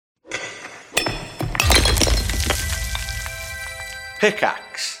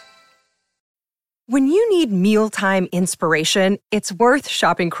Pickaxe. When you need mealtime inspiration, it's worth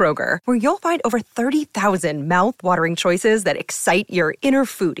shopping Kroger, where you'll find over 30,000 mouth-watering choices that excite your inner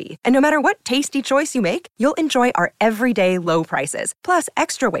foodie. And no matter what tasty choice you make, you'll enjoy our everyday low prices, plus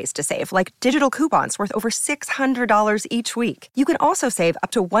extra ways to save, like digital coupons worth over $600 each week. You can also save up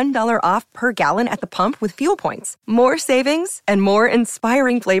to $1 off per gallon at the pump with fuel points. More savings and more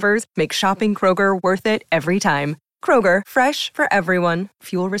inspiring flavors make shopping Kroger worth it every time. Kroger, fresh for everyone.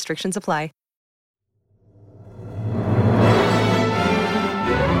 Fuel restrictions apply.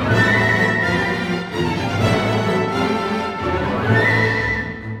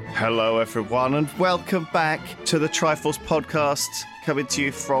 Hello, everyone, and welcome back to the Triforce podcast, coming to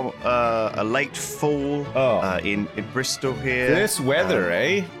you from a late fall in Bristol here. This weather,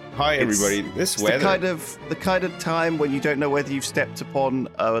 eh? Hi, everybody. This weather. The kind of time when you don't know whether you've stepped upon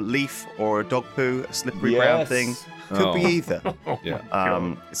a leaf or a dog poo, a slippery brown thing. Could be either.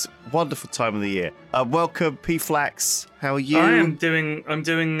 Yeah. It's a wonderful time of the year. Welcome, P-Flax. How are you? I'm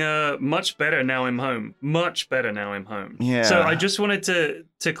doing much better now I'm home. Much better now I'm home. Yeah. So I just wanted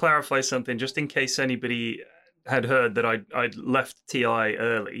to clarify something, just in case anybody had heard that I'd left TI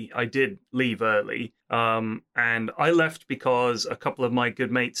early. I did leave early. And I left because a couple of my good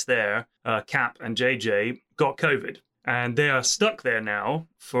mates there, Cap and JJ, got COVID. And they are stuck there now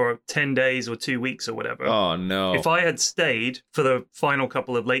for 10 days or 2 weeks or whatever. Oh, no. If I had stayed for the final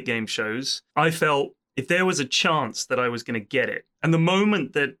couple of late game shows, I felt if there was a chance that I was going to get it. And the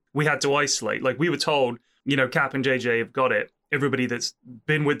moment that we had to isolate, like we were told, Cap and JJ have got it. Everybody that's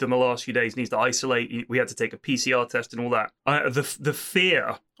been with them the last few days needs to isolate. We had to take a PCR test and all that. The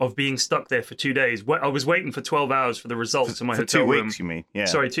fear of being stuck there for 2 days. I was waiting for 12 hours for the results in my hotel room. For 2 weeks, you mean? Yeah.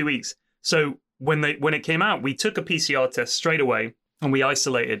 Sorry, 2 weeks. So when it came out, we took a PCR test straight away and we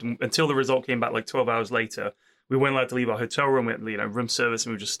isolated until the result came back like 12 hours later. We weren't allowed to leave our hotel room. We had room service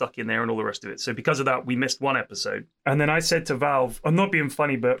and we were just stuck in there and all the rest of it. So because of that, we missed one episode. And then I said to Valve, I'm not being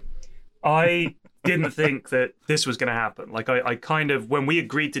funny, but I didn't think that this was going to happen. Like I kind of, when we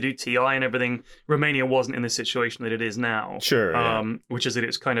agreed to do TI and everything, Romania wasn't in the situation that it is now. Sure. Yeah. Which is that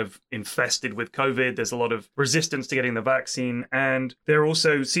it's kind of infested with COVID. There's a lot of resistance to getting the vaccine. And there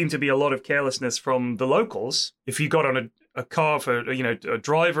also seemed to be a lot of carelessness from the locals. If you got on a car for, a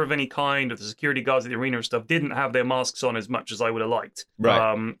driver of any kind, or the security guards at the arena and stuff didn't have their masks on as much as I would have liked.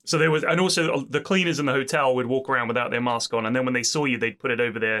 Right. So there was, and also the cleaners in the hotel would walk around without their mask on. And then when they saw you, they'd put it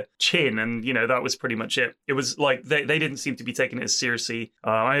over their chin. And, that was pretty much it. It was like, they didn't seem to be taking it as seriously.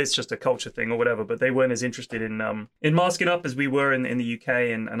 It's just a culture thing or whatever, but they weren't as interested in masking up as we were in the UK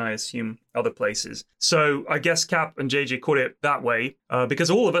and I assume other places. So I guess Cap and JJ caught it that way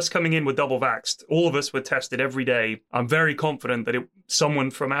because all of us coming in were double vaxxed. All of us were tested every day. I'm very confident that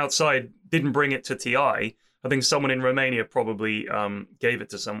someone from outside didn't bring it to TI. I think someone in Romania probably gave it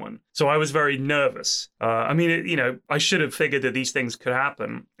to someone. So I was very nervous. I should have figured that these things could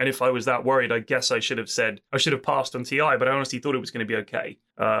happen. And if I was that worried, I guess I should have passed on TI, but I honestly thought it was going to be okay.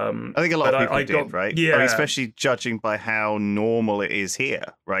 I think a lot of people did, right? Yeah. Especially judging by how normal it is here,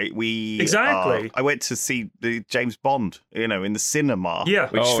 right? Exactly. I went to see the James Bond, in the cinema, yeah.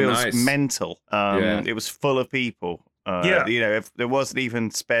 which feels nice. mental. It was full of people. If there wasn't even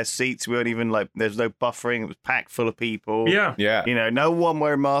spare seats, we weren't even there's no buffering. It was packed full of people. Yeah. No one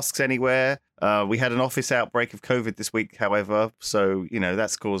wearing masks anywhere. We had an office outbreak of COVID this week, however, so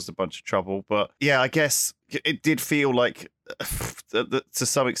that's caused a bunch of trouble. But yeah, I guess it did feel like to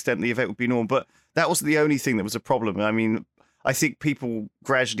some extent the event would be normal, but that wasn't the only thing that was a problem. I mean, I think people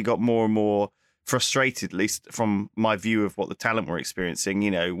gradually got more and more frustrated, at least from my view of what the talent were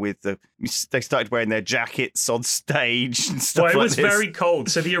experiencing, with they started wearing their jackets on stage and stuff like this. Well, it was very cold.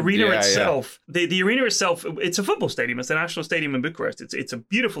 So the arena itself, the arena itself, it's a football stadium. It's the national stadium in Bucharest. It's a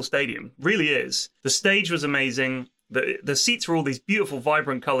beautiful stadium, really is. The stage was amazing. The seats were all these beautiful,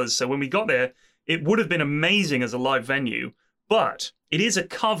 vibrant colors. So when we got there, it would have been amazing as a live venue, but it is a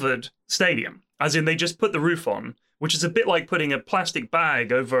covered stadium, as in they just put the roof on, which is a bit like putting a plastic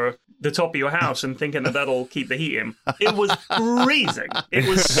bag over the top of your house and thinking that that'll keep the heat in. It was freezing. It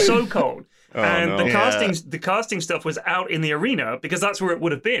was so cold. The casting stuff was out in the arena because that's where it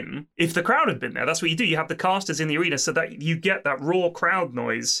would have been if the crowd had been there. That's what you do. You have the casters in the arena so that you get that raw crowd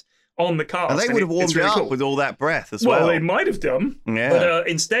noise on the cast. And they would have warmed it's really it up cool. with all that breath as Well, well. they might have done, Yeah. but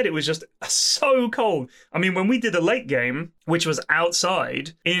instead it was just so cold. I mean, when we did the late game, which was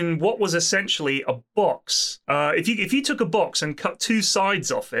outside in what was essentially a box, if you took a box and cut two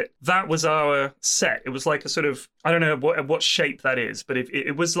sides off it, that was our set. It was like a sort of, I don't know what shape that is, but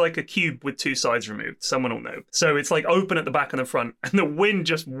it was like a cube with two sides removed. Someone will know. So it's like open at the back and the front, and the wind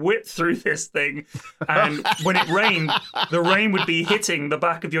just whipped through this thing. And when it rained, the rain would be hitting the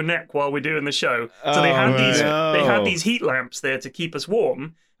back of your neck while we're doing the show. So they had these heat lamps there to keep us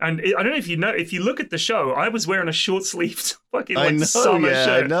warm. And I don't know if you know, if you look at the show, I was wearing a short sleeved fucking summer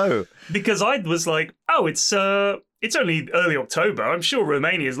shirt. I know. Because I was like, oh, it's only early October. I'm sure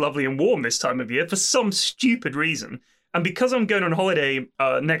Romania is lovely and warm this time of year for some stupid reason. And because I'm going on holiday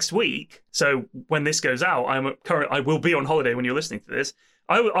next week, so when this goes out, I will be on holiday when you're listening to this.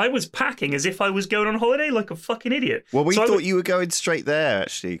 I was packing as if I was going on holiday like a fucking idiot. Well, we thought you were going straight there,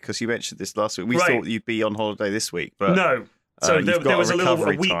 actually, because you mentioned this last week. We thought you'd be on holiday this week, but no. So there was a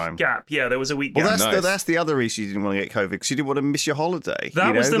week time. gap. Yeah, there was a week gap. Well, that's the other reason you didn't want to get COVID, because you didn't want to miss your holiday.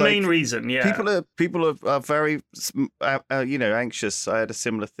 That was the main reason. Yeah, people are very anxious. I had a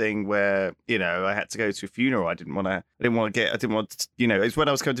similar thing where I had to go to a funeral. I didn't want to. It's when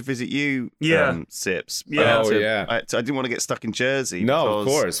I was going to visit you. Sips. Yeah. I didn't want to get stuck in Jersey. No, of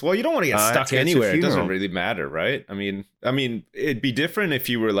course. Well, you don't want to get stuck anywhere. It doesn't funeral. really matter, right? I mean, it'd be different if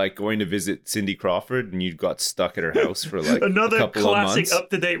you were like going to visit Cindy Crawford and you got stuck at her house for like another a couple classic of months.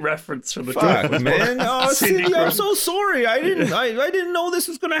 up-to-date reference from the Fuck, man. Oh, Cindy, I'm Crawford. so sorry. I didn't know this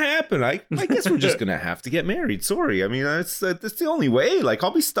was going to happen. I guess we're just going to have to get married. Sorry. I mean, that's the only way. Like,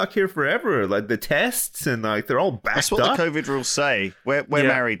 I'll be stuck here forever. Like, the tests and like they're all backed That's what up. the COVID rules say. We're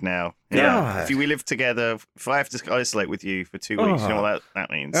married now. Yeah. If we live together, if I have to isolate with you for 2 weeks, you know what that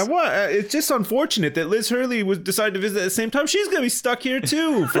means. It's just unfortunate that Liz Hurley decided to visit at the same time. She's going to be stuck here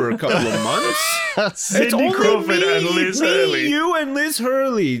too for a couple of months. Cindy Crawford and Liz Hurley. You and Liz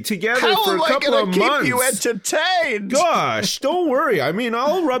Hurley together for a couple of months. How am I going to keep you entertained? Gosh, don't worry. I mean,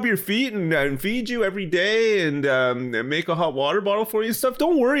 I'll rub your feet and feed you every day and make a hot water bottle for you and stuff.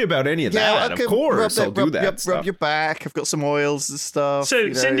 Don't worry about any of that. Of course, I'll do that. Rub your back. I've got some oils and stuff.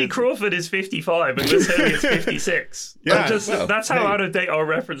 So Cindy Crawford is 55 and Liz Hurley is 56. Yeah, that's how out of date our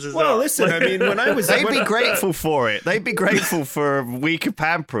references are. Well, listen, I mean, when I was... They'd be grateful for it. They'd be grateful for a week of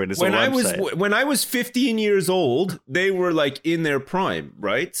pampering, when I was 15 years old, they were like in their prime,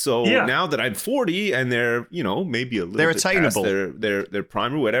 right? So now that I'm 40 and they're, maybe a little bit attainable. past their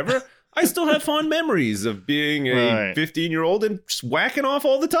prime or whatever, I still have fond memories of being a 15-year-old and just whacking off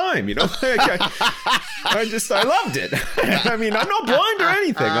all the time, I loved it. I mean, I'm not blind or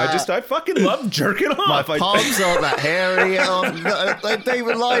anything. I fucking love jerking off. My palms aren't that hairy. They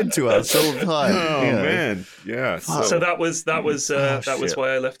were lying to us all the time. Oh, man. Yeah. So that was why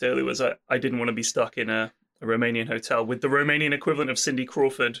I left early, was I didn't want to be stuck in a Romanian hotel with the Romanian equivalent of Cindy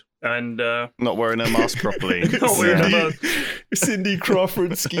Crawford and not wearing a mask properly. Not wearing a mask. Cindy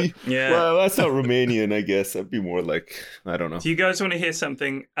Crawford ski. Yeah. Well, that's not Romanian, I guess. That'd be more like, I don't know. Do you guys want to hear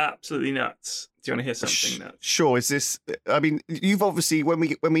something absolutely nuts? Do you want to hear something nuts? Sure. Is this? I mean, you've obviously when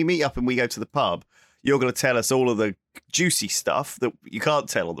we meet up and we go to the pub, you're going to tell us all of the juicy stuff that you can't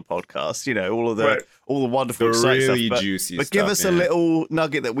tell on the podcast. All of the wonderful exciting really stuff. Juicy but stuff, give us a little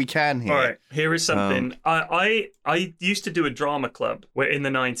nugget that we can hear. All right, here is something. I used to do a drama club in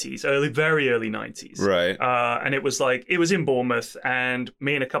the 90s, very early 90s. Right. And it was in Bournemouth, and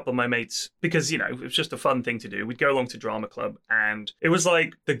me and a couple of my mates, because, it was just a fun thing to do. We'd go along to drama club, and it was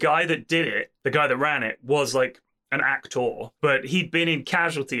like the guy that did it, the guy that ran it, was like an actor, but he'd been in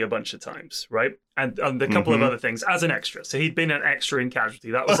Casualty a bunch of times, right? And a couple of other things as an extra. So he'd been an extra in Casualty.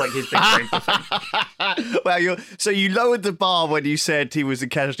 That was like his big claim to fame. Well, you lowered the bar when you said he was in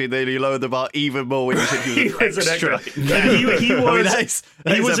Casualty, and then you lowered the bar even more when you said he was an extra. He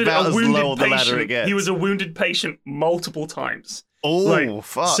was about as low on the ladder it patient. gets. He was a wounded patient multiple times. Oh,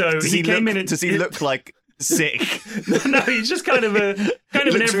 fuck! So does he came in and does he look like sick? No, he's just kind of an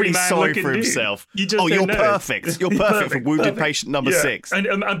everyman really sorry looking for dude. himself. You just you're don't know. perfect. You're perfect for wounded patient number 6. And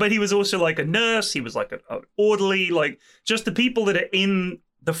but he was also like a nurse. He was like an orderly. Like just the people that are in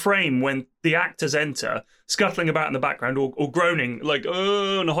the frame when the actors enter, scuttling about in the background or groaning like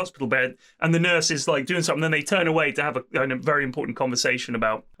in a hospital bed, and the nurse is like doing something, then they turn away to have a very important conversation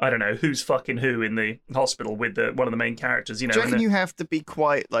about, I don't know, who's fucking who in the hospital with one of the main characters. Do you reckon you have to be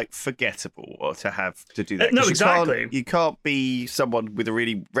quite like forgettable or to do that? No, exactly. You can't be someone with a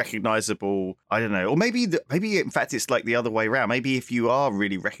really recognizable, I don't know, or maybe in fact it's like the other way around. Maybe if you are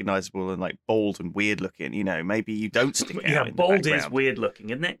really recognizable and like bald and weird looking, maybe you don't stick out. Yeah, in bald the is weird looking,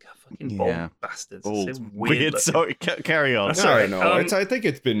 isn't it? Fucking bald. Yeah. bastards. All It's weird. looking. Sorry, carry on. That's No, all I right. know. I think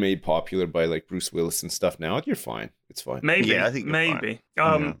it's been made popular by like Bruce Willis and stuff now. You're fine. It's fine. Maybe. Yeah, I think you're maybe.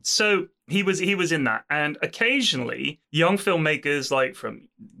 fine. Yeah. So he was in that, and occasionally young filmmakers like from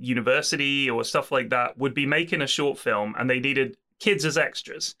university or stuff like that would be making a short film, and they needed kids as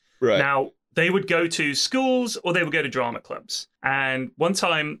extras. Right. Now they would go to schools or they would go to drama clubs. And one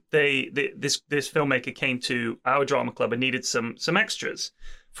time, this filmmaker came to our drama club and needed some extras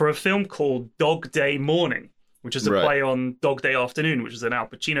for a film called Dog Day Morning, which is a Right. play on Dog Day Afternoon, which is an Al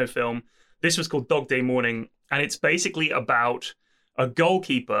Pacino film. This was called Dog Day Morning, and it's basically about a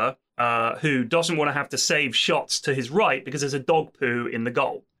goalkeeper who doesn't want to have to save shots to his right because there's a dog poo in the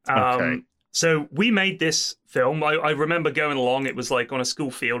goal. Okay. So we made this film. I remember going along. It was like on a school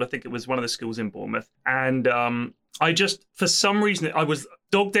field. I think it was one of the schools in Bournemouth. And I just, for some reason,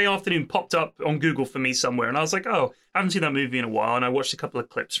 Dog Day Afternoon popped up on Google for me somewhere. And I was like, oh, I haven't seen that movie in a while. And I watched a couple of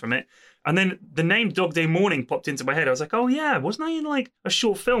clips from it. And then the name Dog Day Morning popped into my head. I was like, oh yeah, wasn't I in like a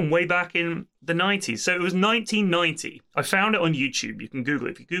short film way back in the 90s? So it was 1990. I found it on YouTube. You can Google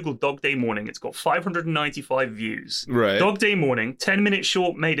it. If you Google Dog Day Morning, it's got 595 views. Right. Dog Day Morning, 10-minute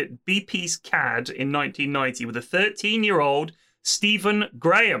short made at BP's CAD in 1990 with a 13-year-old Stephen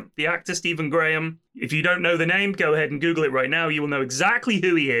Graham, the actor Stephen Graham. If you don't know the name, go ahead and Google it right now. You will know exactly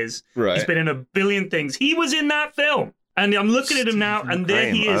who he is. Right. He's been in a billion things. He was in that film. And I'm looking at him now, and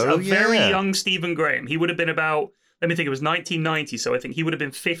there he is, Graham. Oh, a very yeah. young Stephen Graham. He would have been about, let me think, it was 1990, so I think he would have been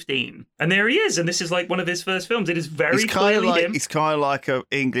 15. And there he is, and this is like one of his first films. It is very clearly him. He's kind of like an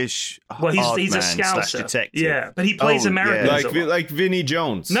English Well, he's a hard man scouser. / detective. Yeah, but he plays Oh, Americans. yeah. like Vinnie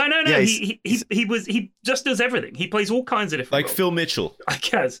Jones. No. Yeah, He just does everything. He plays all kinds of different Like roles, Phil Mitchell. I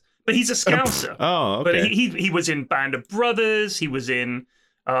guess. But he's a scouser. Oh, But okay. he was in Band of Brothers. He was in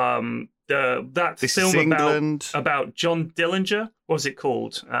that This film is England. about John Dillinger. What was it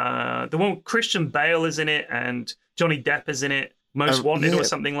called? The one with Christian Bale is in it and Johnny Depp is in it. Most Wanted yeah. or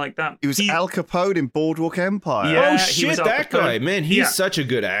something like that. He was Al Capone in Boardwalk Empire. Yeah, Oh he was shit, Al that Capone. guy, man, he's Yeah. such a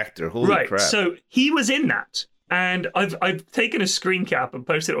good actor. Holy Right. crap! So he was in that. And I've taken a screen cap and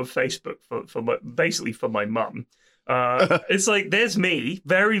posted it on Facebook for my mum. It's like, there's me,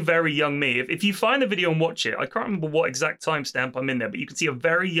 very, very young me. If you find the video and watch it, I can't remember what exact timestamp I'm in there, but you can see a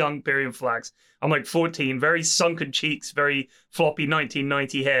very young Period Flags. I'm like 14, very sunken cheeks, very floppy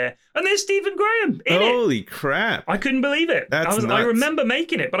 1990 hair. And there's Stephen Graham in it. Holy crap! I couldn't believe it. That's I nuts. remember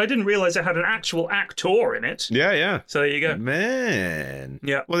making it, but I didn't realize it had an actual actor in it. Yeah. So there you go. Man.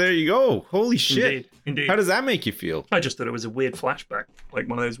 Yeah. Well, there you go. Holy shit. Indeed. How does that make you feel? I just thought it was a weird flashback, like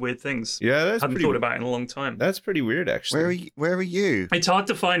one of those weird things. Yeah, that's Hadn't pretty. thought about it in a long time. That's pretty weird, actually. Where are you? It's hard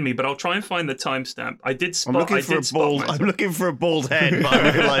to find me, but I'll try and find the timestamp. I did spot. I'm looking I for did a spot bald. myself. I'm looking for a bald head, but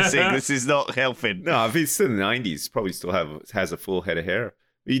I'm realizing this is not helping. No, if he's still in the 90s, probably still has a full head of hair.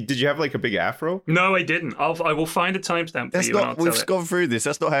 Did you have like a big afro? No, I didn't. I will find a timestamp for That's you. and I'll not. tell We've it. gone through this.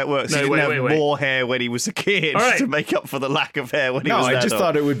 That's not how it works. No, He didn't wait, have wait. more hair when he was a kid All right. to make up for the lack of hair when he No, was an I just adult.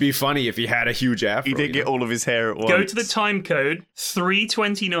 thought it would be funny if he had a huge afro. He did you get know? all of his hair at once. Go to the time code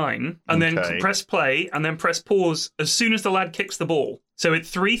 3:29, and then Okay. press play, and then press pause as soon as the lad kicks the ball. So at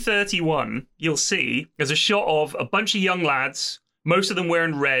 3:31, you'll see there's a shot of a bunch of young lads, most of them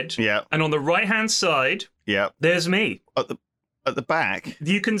wearing red. Yeah, And on the right-hand side, yeah. there's me. At the back,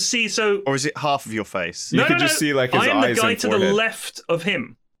 You can see. So or is it half of your face? You could just see, like, his I am eyes the guy and to the forehead. left of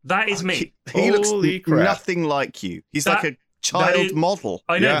him. That is me. He looks Holy crap. nothing like you. He's That- like a child that is- model.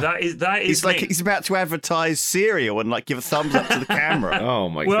 I know Yeah. that is He's like me. he's about to advertise cereal and like give a thumbs up to the camera. Oh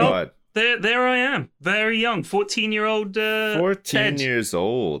my Well, god. There I am, very young, 14-year-old. 14 Ted. years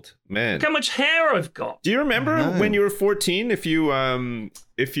old. Man. Look how much hair I've got. Do you remember I know. when you were 14 if you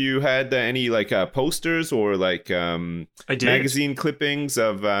had any like posters or like I did. magazine clippings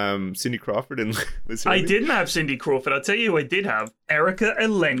of Cindy Crawford and Liz I Hurley? didn't have Cindy Crawford. I'll tell you who I did have. Erica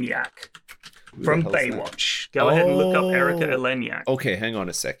Eleniak from hell's that? Baywatch. Go ahead and look up Oh. Erica Eleniak. Okay, hang on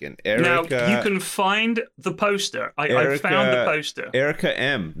a second. Now, Erica you can find the poster. I Erica- found the poster. Erica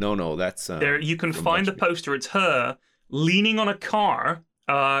M. No, that's There, you can from find the Watchmen. poster. It's her leaning on a car,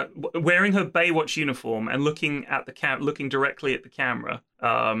 wearing her Baywatch uniform and looking at the looking directly at the camera.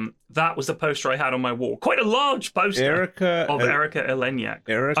 That was the poster I had on my wall. Quite a large poster Erica of Erica Eleniak.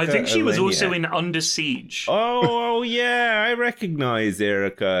 Erica I think she was also Eleniak. in Under Siege. Oh yeah, I recognize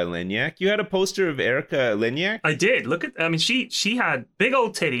Erica Eleniak. You had a poster of Erica Eleniak? I did. Look at. I mean, she had big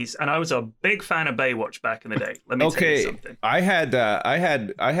old titties, and I was a big fan of Baywatch back in the day. Let me tell you Okay, something. I had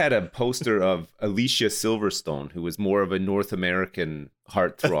a poster of Alicia Silverstone, who was more of a North American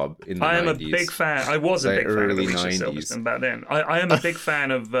heartthrob in the 90s. I am a big fan. I was a The big fan of early Alicia 90s. Silverstone back then. I am a big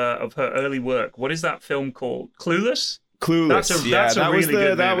fan of her early work. What is that film called? Clueless. Clueless. That's a really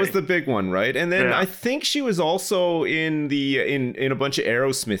good that was movie. the big one, right? And then Yeah. I think she was also in a bunch of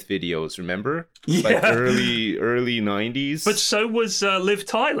Aerosmith videos. Remember? Like Yeah. early 90s. But so was Liv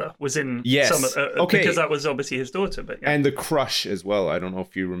Tyler was in Yes. some Okay. because that was obviously his daughter. But yeah. And The Crush as well. I don't know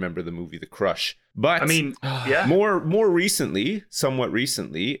if you remember the movie The Crush. But I mean, yeah. more recently, somewhat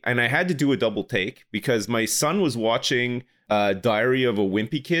recently, and I had to do a double take because my son was watching Diary of a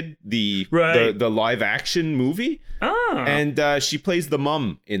Wimpy Kid, the live action movie. And she plays the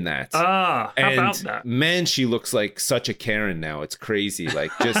mum in that. How and about that? Man, she looks like such a Karen now. It's crazy.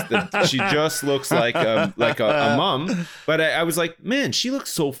 Like she just looks like a mum. But I was like, man, she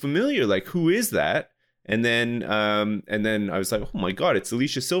looks so familiar. Like, who is that? And then I was like, oh my God, it's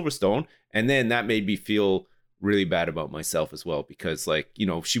Alicia Silverstone. And then that made me feel really bad about myself as well, because like, you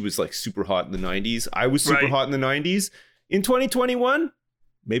know, she was like super hot in the 90s. I was super hot in the 90s. In 2021,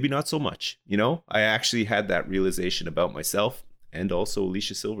 maybe not so much. You know, I actually had that realization about myself and also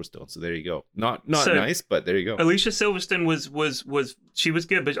Alicia Silverstone. So there you go. Not So, nice, but there you go. Alicia Silverstone was she was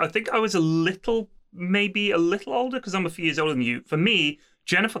good, but I think I was maybe a little older because I'm a few years older than you. For me,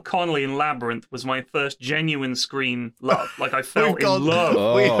 Jennifer Connelly in Labyrinth was my first genuine screen love. Like I fell in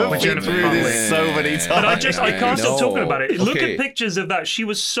love We have with been Jennifer through Connelly. this so many times. But I can't stop talking about it. Look Okay. at pictures of that. She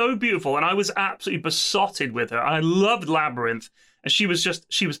was so beautiful, and I was absolutely besotted with her. I loved Labyrinth, and she was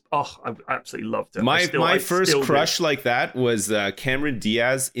I absolutely loved her. My I first still do. crush like that was Cameron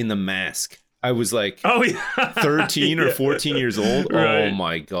Diaz in The Mask. I was like Oh yeah, 13 or 14 years old. Right. Oh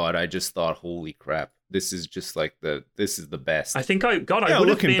my God. I just thought, holy crap. This is just like this is the best. I think I would have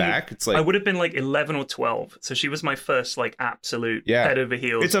looking been back, it's like I would have been like 11 or 12. So she was my first like absolute head over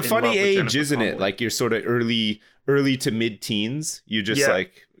heels. It's a in funny love with age, Jennifer isn't it? Connelly. Like you're sort of early to mid teens. You just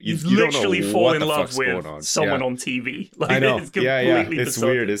like you literally don't know fall what in the love fuck's going with on. someone Yeah. on TV. Like, I know. It's Yeah. completely It's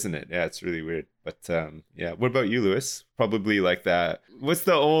besotted. weird, isn't it? Yeah, it's really weird. But yeah. What about you, Lewis? Probably like that. What's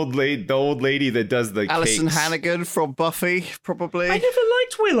the old lady that does the Alison cakes? Hannigan from Buffy, probably. I never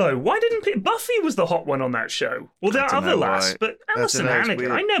liked Willow. Why didn't Buffy was the hot one on that show? Well, there I are don't other know lass, why. but I Alison don't know, it's Hannigan,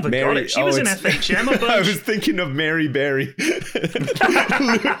 weird. I never got Mary- it. She was in it's- FHM a bunch. I was thinking of Mary Berry. Lewis's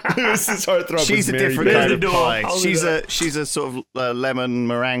heartthrob She's was a Mary different Berry. kind of There's the door. pie. I'll She's do that. she's a sort of lemon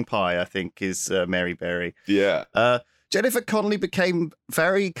meringue pie, I think, is Mary Berry. Yeah. Jennifer Connelly became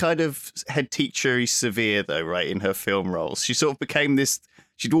very kind of head teachery severe, though, right, in her film roles. She sort of became this.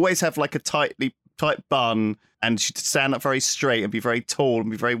 She'd always have like a tight bun, and she'd stand up very straight and be very tall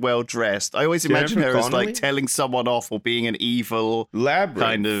and be very well dressed. I always imagine Jennifer her as Connelly? like telling someone off or being an evil Labyrinth.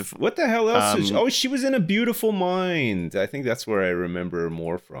 kind of. What the hell else? She was in A Beautiful Mind. I think that's where I remember her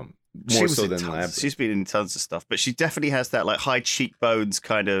more from. More so than Labyrinth. She's been in tons of stuff, but she definitely has that like high cheekbones,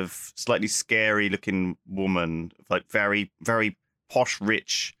 kind of slightly scary looking woman, like very, very posh,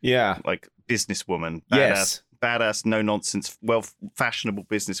 rich, Yeah. like businesswoman. Yes. Badass, no nonsense, fashionable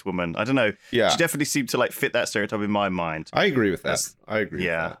businesswoman. I don't know. Yeah. She definitely seemed to like fit that stereotype in my mind. I agree with that. That's- I agree.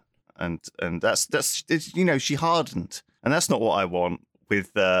 Yeah, With and that's it's, she hardened, and that's not what I want.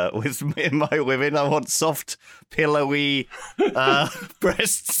 With my women, I want soft, pillowy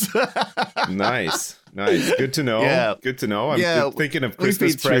breasts. that. Nice. Good to know. Yeah. Good to know. I'm Yeah, thinking of we've been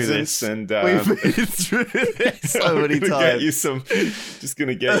Christmas through presents this. and We've been through this so many gonna times. Get you some. Just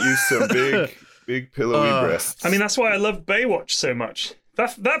gonna get you some big pillowy breasts. I mean, that's why I love Baywatch so much.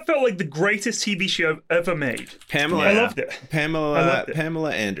 That felt like the greatest TV show ever made. Pamela. I loved it. I loved it.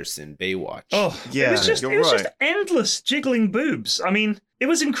 Pamela Anderson. Baywatch. Oh, Yeah, it was just you're right. endless jiggling boobs. I mean, it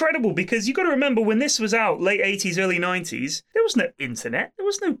was incredible because you got to remember when this was out, late 80s, early 90s, there was no internet, there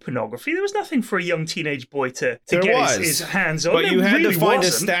was no pornography, there was nothing for a young teenage boy to There get was. his hands on. But There you had really to find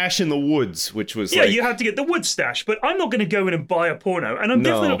wasn't. a stash in the woods, which was Yeah, like. you had to get the wood stash, but I'm not going to go in and buy a porno, and I'm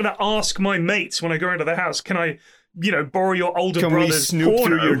definitely No. not going to ask my mates when I go into the house, can I, borrow your older Can we brother's snoop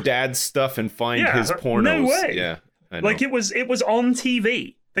porno? through your dad's stuff and find Yeah, his pornos? no way. Yeah, I know. Like it was on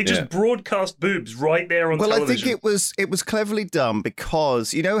TV. They just Yeah. broadcast boobs right there on Well, television. I think it was cleverly done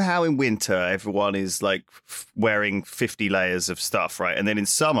because you know how in winter everyone is like wearing 50 layers of stuff, right? And then in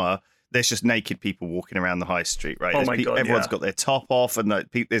summer there's just naked people walking around the high street, right? Oh There's my God, everyone's yeah. got their top off, and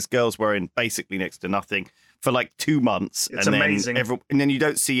there's girls wearing basically next to nothing for like 2 months, It's and amazing. and then you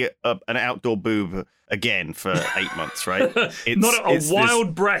don't see an outdoor boob again for 8 months, right? Not a it's this-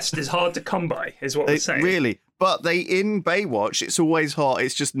 wild breast is hard to come by, is what we're saying. Really, but in Baywatch, it's always hot.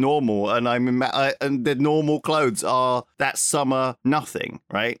 It's just normal, and and the normal clothes are that summer nothing,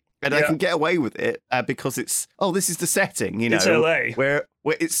 right? And I Yeah. can get away with it because this is the setting, It's LA. where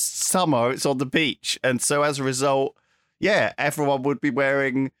it's summer, it's on the beach, and so as a result, yeah, everyone would be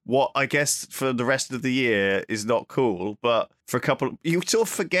wearing what I guess for the rest of the year is not cool. But for a couple, you sort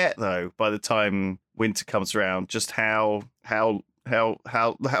of forget though by the time winter comes around just how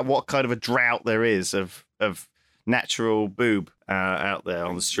what kind of a drought there is of natural boob out there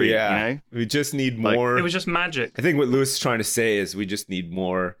on the street. Yeah, you know? we just need more. It was just magic. I think what Lewis is trying to say is we just need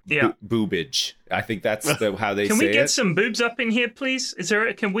more boobage. I think that's how they say it. Can we get some boobs up in here, please? Is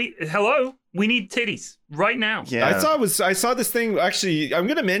there? Hello? We need titties right now. Yeah. I saw this thing. Actually, I'm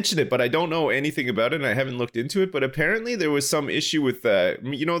going to mention it, but I don't know anything about it, and I haven't looked into it. But apparently, there was some issue with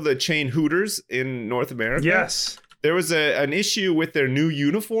the chain Hooters in North America. Yes. There was an issue with their new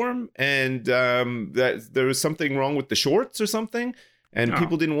uniform, and that there was something wrong with the shorts or something, and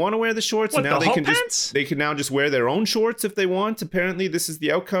people didn't want to wear the shorts. What, and now the they can now just wear their own shorts if they want. Apparently, this is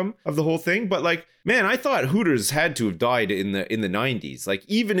the outcome of the whole thing. But like, man, I thought Hooters had to have died in the 90s. Like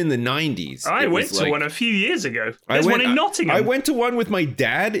even in the 90s, I went to one a few years ago. There's one in Nottingham. I went to one with my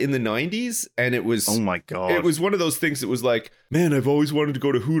dad in the 90s, and it was, oh my God, it was one of those things that was like, man, I've always wanted to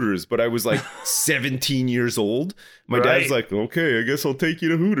go to Hooters, but I was like 17 years old. My dad's like, okay, I guess I'll take you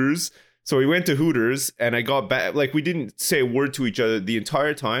to Hooters. So we went to Hooters, and I got back. Like, we didn't say a word to each other the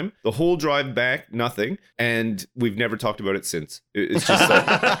entire time. The whole drive back, nothing. And we've never talked about it since. It's just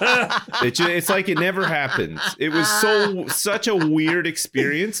like, it's like it never happened. It was such a weird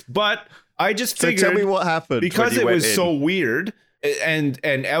experience. But I just figured. So tell me what happened. Because it was so weird and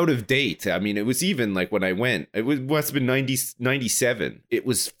out of date. I mean, it was even like when I went, it must have been 97. It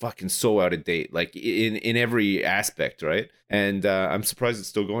was fucking so out of date, like in every aspect, right? And I'm surprised it's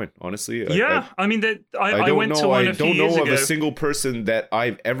still going, honestly. Yeah, I mean, I went to one a few years ago. I don't know of a single person that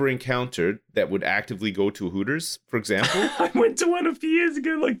I've ever encountered that would actively go to Hooters, for example. I went to one a few years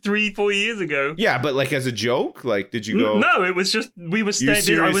ago, like 3-4 years ago. Yeah, but like as a joke? Like, did you go? No, it was just, we were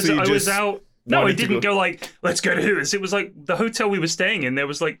staying, I was out. No, I didn't go like, let's go to Hooters. It was like the hotel we were staying in. There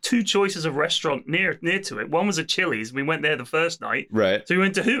was like 2 choices of restaurant near to it. One was a Chili's. We went there the first night. Right. So we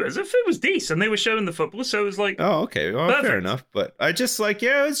went to Hooters. The food was decent. They were showing the football. So it was like, oh, okay. Well, fair enough. But I just like,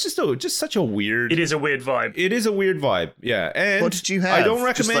 yeah, it's just such a weird. It is a weird vibe. It is a weird vibe. Yeah. And what did you have? I don't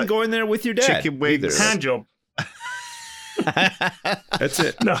recommend going there with your dad. Chicken wings. Hand job. That's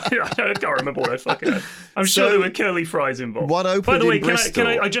it. No, I can't remember what I fucking had. I'm sure there were curly fries involved. What opened By the way, in Bristol?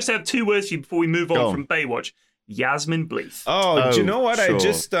 can I just have 2 words for you before we move on from Baywatch? Yasmin Bleeth. Oh, do you know what? Sure.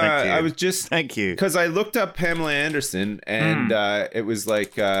 I was just thank you because I looked up Pamela Anderson, and it was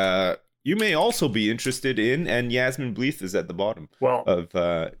like you may also be interested in, and Yasmin Bleeth is at the bottom. Well,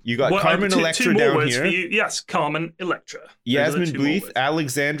 of you got Carmen Electra 2 more down words here. For you. Yes, Carmen Electra. Yasmin Bleeth,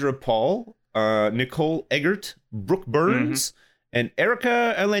 Alexandra Paul, Nicole Eggert, Brooke Burns, and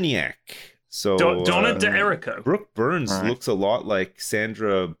Erica Eleniak. So Donna DeErico. Brooke Burns looks a lot like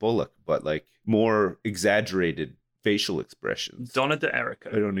Sandra Bullock, but like more exaggerated facial expressions. Donna DeErico.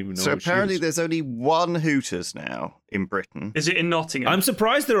 I don't even know. So apparently there's only one Hooters now in Britain. Is it in Nottingham? I'm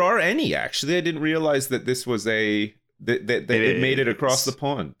surprised there are any, actually. I didn't realize that this was that it made it across the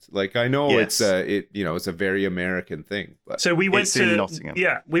pond. Like, I know it's a very American thing. But so we went to Nottingham.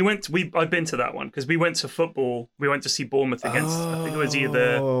 Yeah, I've been to that one because we went to football. We went to see Bournemouth against I think it was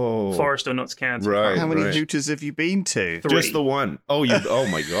either Forest or Notts County. Right. How many Hooters have you been to? 3. Just the one. Oh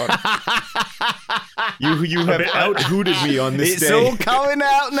my god. You have out hooted me on this It's day. all coming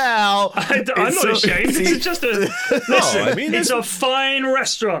out now. I'm not ashamed. This is just a listen. I mean, it's a fine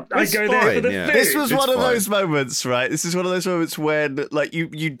restaurant. I go there for fine, the yeah. food. This was It's one of fine. those moments, right? This is one of those moments when, like,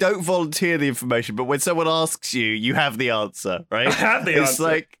 you don't volunteer the information, but when someone asks you, you have the answer, right? I have the It's answer.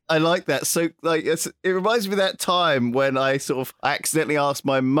 like, I like that. So, like, it reminds me of that time when I accidentally asked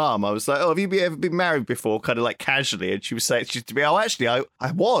my mum. I was like, "Oh, have you ever been married before?" Kind of like casually, and she was saying to me, "Oh, actually, I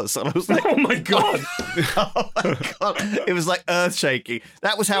was." And I was like, Oh my god! "Oh my god!" It was like earth shaking.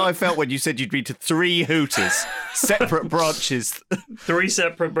 That was how I felt when you said you'd been to 3 Hooters, separate branches. 3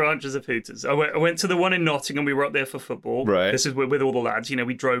 separate branches of Hooters. I went to the one in Nottingham. We were up there for football. Right. This is with all the lads. You know,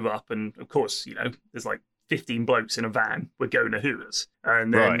 we drove up, and of course, you know, there's like 15 blokes in a van. We're going to Hooters,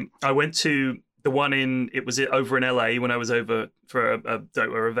 and then I went to the one over in LA when I was over for a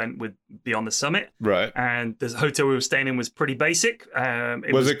Dota event with Beyond the Summit. Right. And the hotel we were staying in was pretty basic.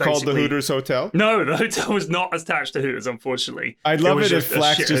 Was it called the Hooters Hotel? No, the hotel was not attached to Hooters, unfortunately. I'd love it if just a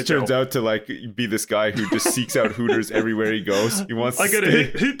Flax shit just hotel. turns out to like be this guy who just seeks out Hooters everywhere he goes. He wants I go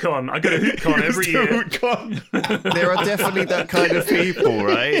to HootCon. I go to HootCon every year. HootCon. There are definitely that kind of people,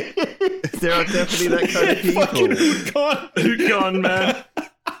 right? There are definitely that kind of people. Fucking HootCon. HootCon, man.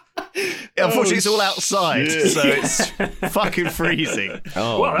 Unfortunately, it's all outside, shit. so it's fucking freezing.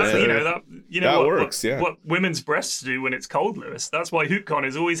 Oh, Well, that's, man. That what, works, yeah. what women's breasts do when it's cold, Lewis. That's why HootCon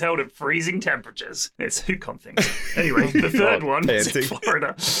is always held at freezing temperatures. It's HootCon things. Anyway, the third one was in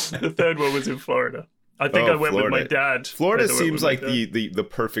Florida. The third one was in Florida. I think I went Florida. with my dad. Florida I went seems with my like dad. the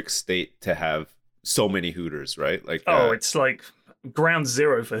perfect state to have so many Hooters, right? Like, It's like ground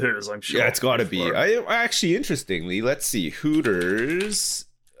zero for Hooters, I'm sure. yeah, it's got to be. Florida. I actually, interestingly, let's see, Hooters,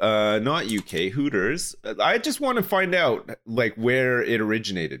 not UK, Hooters. I just want to find out like where it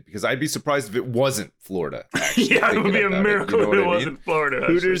originated, because I'd be surprised if it wasn't Florida. Actually, Yeah, it would be a thinking about miracle you know if it what I mean? wasn't Florida.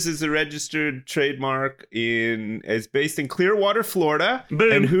 actually. Hooters is a registered trademark is based in Clearwater, Florida.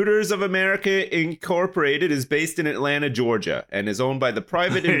 Boom. And Hooters of America Incorporated is based in Atlanta, Georgia, and is owned by the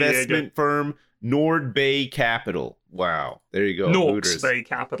private There you go. investment firm Nord Bay Capital. Wow, there you go. Norks Hooters. Bay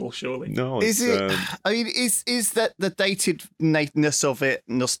Capital, surely. No, Is it's, it? I mean, is that the datedness of it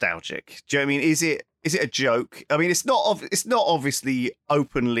nostalgic? Do you know what I mean? Is it a joke? I mean, it's not obviously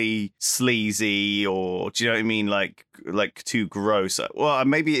openly sleazy, or do you know what I mean? Like too gross. Well,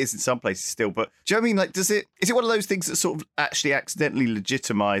 maybe it is in some places still, but do you know what I mean? Like, is it one of those things that sort of actually accidentally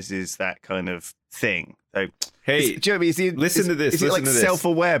legitimizes that kind of thing? So, hey, do you know what I mean? listen to this, Is it listen like to this.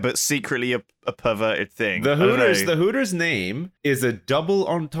 self-aware but secretly a perverted thing? the I don't Hooters. know. The Hooters name is a double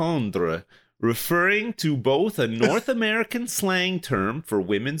entendre, referring to both a North American slang term for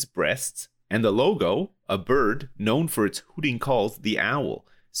women's breasts and the logo, a bird known for its hooting calls, the owl.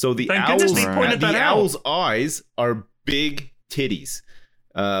 So the Thank goodness owl's they pointed that out. owl's eyes are big titties.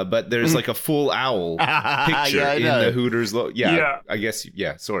 But there's like a full owl picture Yeah, I in know. the Hooters logo. Yeah, Yeah. I guess.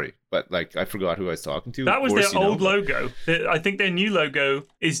 Yeah, sorry, but like I forgot who I was talking to. That Of was course, their you know, old but- logo. I think their new logo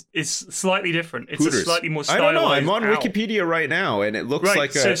is slightly different. It's Hooters. a slightly more I stylized don't know. I'm on owl. Wikipedia right now, and it looks Right,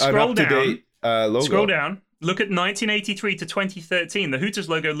 like so an scroll up-to-date logo. Scroll down. Look at 1983 to 2013. The Hooters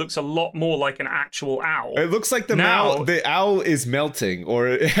logo looks a lot more like an actual owl. It looks like Now- the owl is melting, or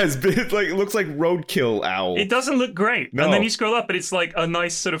it has been like it looks like roadkill owl. It doesn't look great. No. And then you scroll up, and it's like a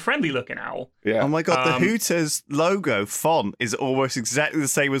nice sort of friendly looking owl. Yeah. Oh my god, the Hooters logo font is almost exactly the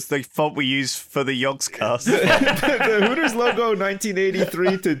same as the font we use for the Yogscast. The Hooters logo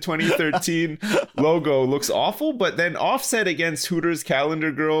 1983 to 2013 logo looks awful, but then offset against Hooters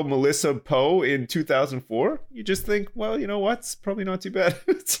calendar girl Melissa Poe in 2004, you just think, well, you know what? It's probably not too bad.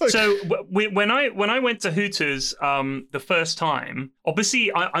 It's like, So when I went to Hooters the first time,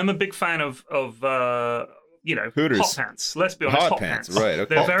 obviously I'm a big fan of Hooters. hot pants. Let's be honest, Hot hot pants, pants. right, okay.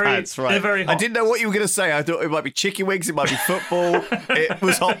 They're Hot very pants, right. they're very hot. I didn't know what you were going to say. I thought it might be chicken wings, it might be football. It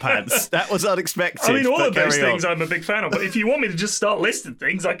was hot pants. That was unexpected. I mean, all but of those carry on. things I'm a big fan of. But if you want me to just start listing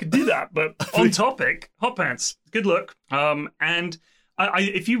things, I could do that. But on topic, hot pants, good look. And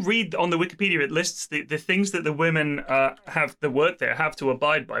if you read on the Wikipedia, it lists the things that the women have that work there have to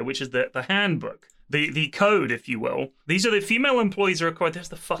abide by, which is the handbook, the code, if you will. These are the female employees are required. There's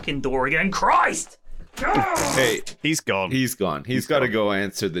the fucking door again. Christ! hey, He's gone. he's gone. He's got to go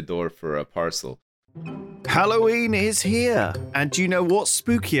answer the door for a parcel. Halloween is here, and do you know what's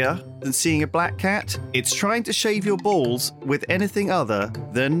spookier than seeing a black cat? It's trying to shave your balls with anything other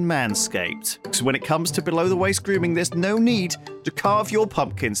than Manscaped. So when it comes to below the waist grooming, there's no need to carve your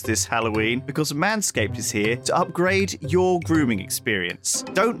pumpkins this Halloween, because Manscaped is here to upgrade your grooming experience.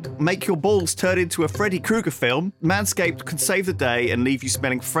 Don't make your balls turn into a Freddy Krueger film. Manscaped can save the day and leave you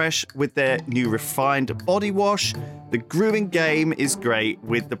smelling fresh with their new refined body wash. The grooming game is great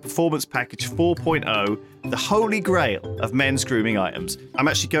with the Performance Package 4.0, the holy grail of men's grooming items. I'm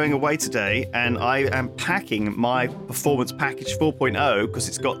actually going away today, and I am packing my Performance Package 4.0 because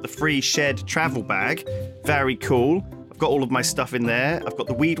it's got the free shed travel bag. Very cool. I've got all of my stuff in there. I've got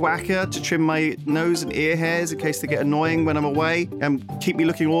the weed whacker to trim my nose and ear hairs in case they get annoying when I'm away and keep me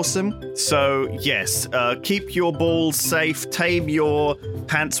looking awesome. So yes, keep your balls safe, tame your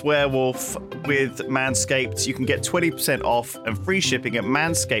pants werewolf with Manscaped. You can get 20% off and free shipping at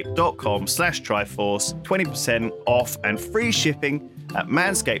manscaped.com/Triforce. 20% off and free shipping at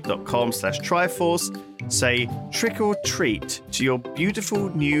manscaped.com/Triforce. Say trick or treat to your beautiful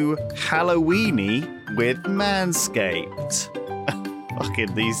new Halloweeny with Manscaped.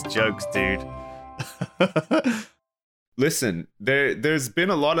 Fucking these jokes, dude. Listen, there's been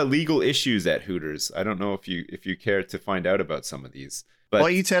a lot of legal issues at Hooters. I don't know if you care to find out about some of these. But Why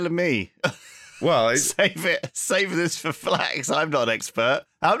are you telling me? well, Save this for Flax. I'm not an expert.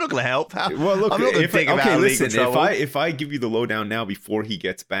 I'm not going to help. well, look. I'm not going to think about legal trouble. If I give you the lowdown now before he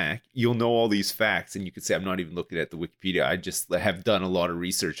gets back, you'll know all these facts, and you could say I'm not even looking at the Wikipedia. I just have done a lot of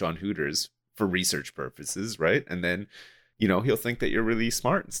research on Hooters for research purposes, right? And then, he'll think that you're really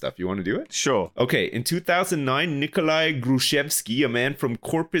smart and stuff. You want to do it? Sure. Okay, in 2009, Nikolai Grushevsky, a man from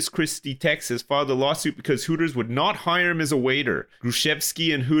Corpus Christi, Texas, filed a lawsuit because Hooters would not hire him as a waiter.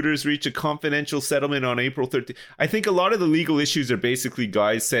 Grushevsky and Hooters reached a confidential settlement on April 13th. I think a lot of the legal issues are basically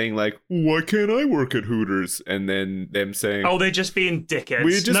guys saying like, why can't I work at Hooters? And then them saying, oh, they're just being dickheads.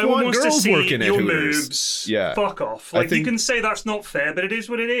 We just no want one wants girls to see working at your Hooters. moves. Yeah. Fuck off. I Like, think- you can say that's not fair, but it is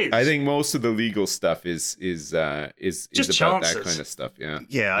what it is. I think most of the legal stuff is Just about chances. that kind of stuff. Yeah.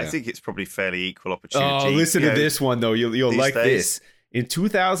 Yeah, I think it's probably fairly equal opportunity. Oh, listen You to know, this one though. You'll these like days. this. In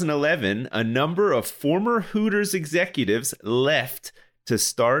 2011, a number of former Hooters executives left to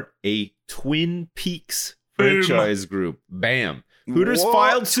start a Twin Peaks Boom. franchise group. Bam. Hooters What?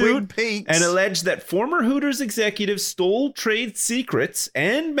 filed Twin suit Peaks? and alleged that former Hooters executives stole trade secrets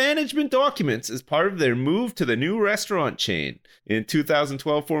and management documents as part of their move to the new restaurant chain. In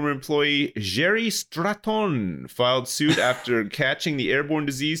 2012, former employee Jerry Stratton filed suit after catching the airborne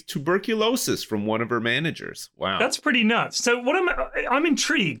disease tuberculosis from one of her managers. Wow. That's pretty nuts. So I'm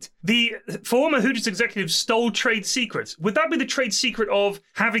intrigued. The former Hooters executive stole trade secrets. Would that be the trade secret of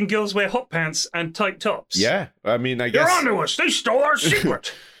having girls wear hot pants and tight tops? Yeah, I mean, I They're guess onto us. They stole our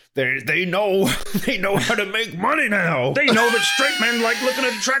secret. they know how to make money now. They know that straight men like looking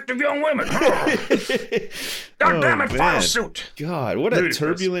at attractive young women. God damn it, man. file suit. God, what a Ludicrous.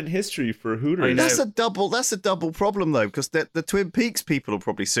 turbulent history for I Hooters. know. That's a double problem though, because the Twin Peaks people will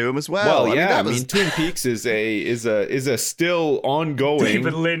probably sue him as well. Well, that was- Twin Peaks is a still ongoing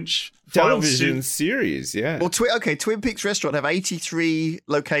David Lynch. filed television suit. series. Yeah. Well, Twin Peaks Restaurant have 83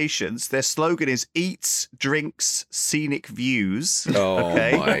 locations. Their slogan is "Eats, Drinks, Scenic Views." Oh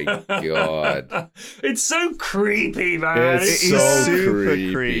okay. my god. It's so creepy, man. It's It so is super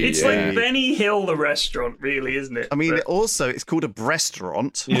creepy. creepy. It's yeah. like Benny Hill, the restaurant, really, isn't it? I mean, But- also it's called a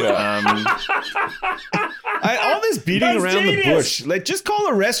restaurant. Yeah. All this beating That's around the genius. bush, like just call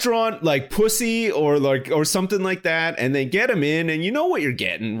a restaurant like Pussy or something like that, and they get them in, and you know what you're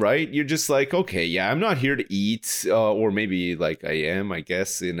getting, right? You're just like, okay, yeah, I'm not here to eat, or maybe like I am, I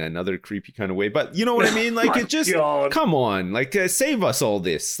guess, in another creepy kind of way. But you know what I mean? Like, My it just God. come on, like save us all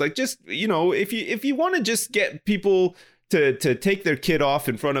this. Like, just if you want to just get people to take their kid off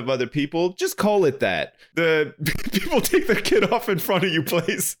in front of other people, just call it that. The people take their kid off in front of you,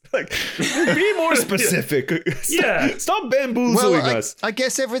 please. Like, be more specific. Yeah. Stop bamboozling Well, us. I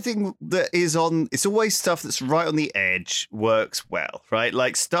guess everything that is on, it's always stuff that's right on the edge works well, right?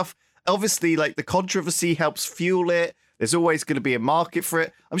 Like stuff, obviously, like the controversy helps fuel it. There's always going to be a market for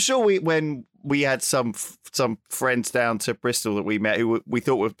it. I'm sure when we had some friends down to Bristol that we met who we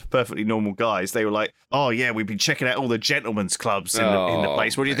thought were perfectly normal guys, they were like, "Oh yeah, we've been checking out all the gentlemen's clubs in the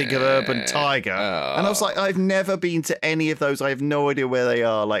place. What do you think of Urban Tiger?" And I was like, "I've never been to any of those. I have no idea where they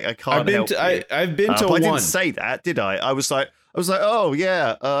are. Like, I can't I've been help to you." I've been to But I one. didn't say that, did I? I was like, oh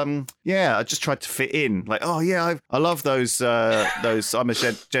yeah, I just tried to fit in. Like, oh yeah, I love those. I'm a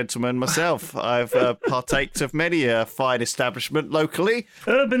gentleman myself. I've partaked of many a fine establishment locally.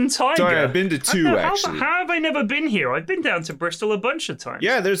 Urban Tiger. Sorry, I've been to two, actually. How have I never been here? I've been down to Bristol a bunch of times.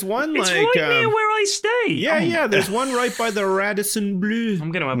 Yeah, there's one It's like right near where I stay. yeah, there's one right by the Radisson Bleu.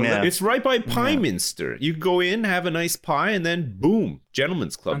 I'm going to have a Yeah. look. It's right by Pie Minster. You go in, have a nice pie, and then boom,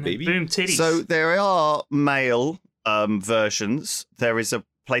 gentleman's club, And then baby. Boom, titties. So there are male versions. There is a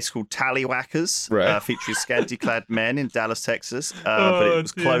place called Tallywhackers, Right. featuring scanty-clad men in Dallas, Texas, but it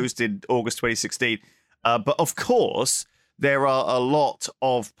was dear. closed in August 2016. But of course, there are a lot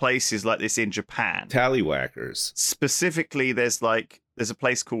of places like this in Japan. Tallywhackers. Specifically, there's a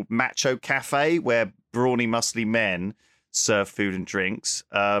place called Macho Cafe where brawny, muscly men serve food and drinks.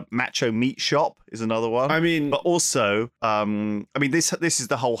 Macho Meat Shop is another one. I mean, But also, this is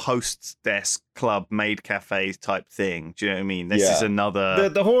the whole host desk club maid cafe type thing. Do you know what I mean? This Yeah. is another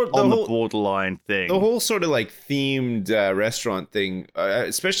the whole borderline thing. the whole sort of like themed restaurant thing,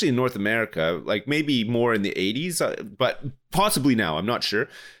 especially in North America, like maybe more in the 80s, but possibly now, I'm not sure.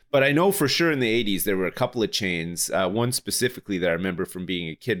 But I know for sure in the 80s, there were a couple of chains. One specifically that I remember from being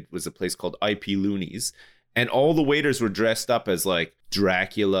a kid was a place called IP Looney's. And all the waiters were dressed up as like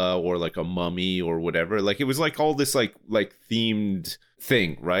Dracula or like a mummy or whatever. Like it was like all this like themed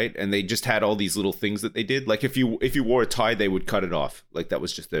thing, right? And they just had all these little things that they did. Like if you wore a tie, they would cut it off. Like that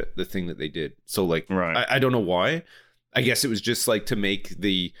was just the thing that they did. So like Right. I don't know why. I guess it was just like to make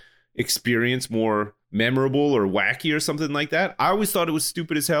the experience more memorable or wacky or something like that. I always thought it was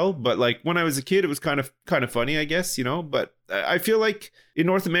stupid as hell, but like when I was a kid, it was kind of funny, I guess, but I feel like in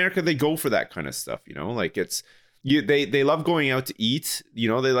North America, they go for that kind of stuff, like it's they love going out to eat, they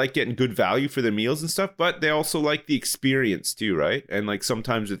like getting good value for their meals and stuff, but they also like the experience too, right? And like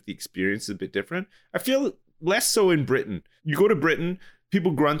sometimes if the experience is a bit different, I feel less so in Britain. You go to Britain,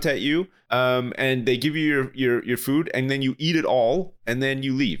 people grunt at you, and they give you your food, and then you eat it all, and then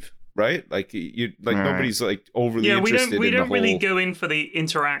you leave. Right? Like nobody's like overly interested we in the don't whole... really go in for the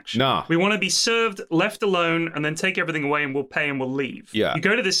interaction. Nah. We want to be served, left alone, and then take everything away and we'll pay and we'll leave. Yeah. You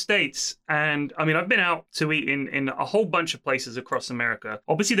go to the States, and I mean, I've been out to eat in a whole bunch of places across America.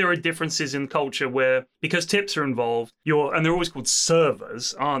 Obviously, there are differences in culture where, because tips are involved, and they're always called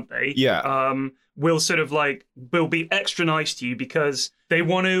servers, aren't they? Yeah. Will be extra nice to you because they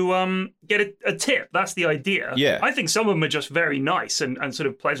want to get a tip. That's the idea. Yeah. I think some of them are just very nice and sort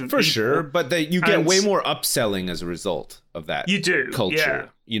of pleasant For people. sure, but you get way more upselling as a result of that. You do, culture. yeah.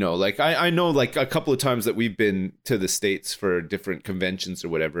 You know, like I know like a couple of times that we've been to the States for different conventions or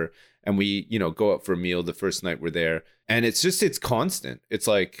whatever, and we, you know, go out for a meal the first night we're there, and it's constant. It's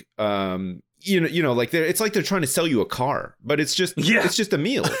like you know, like it's like they're trying to sell you a car, but it's just a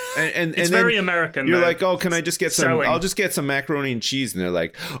meal. And it's very American. You're though. like, oh, can I just get some? Selling. I'll just get some macaroni and cheese. And they're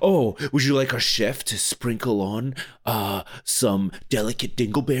like, oh, would you like our chef to sprinkle on some delicate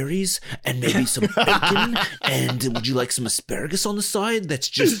dingleberries and maybe some bacon? And would you like some asparagus on the side that's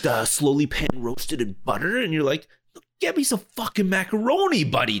just slowly pan roasted in butter? And you're like, get me some fucking macaroni,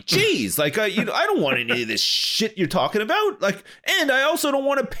 buddy. Jeez, like I don't want any of this shit you're talking about. Like, and I also don't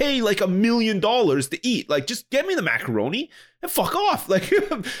want to pay like $1 million to eat. Like, just get me the macaroni and fuck off. Like,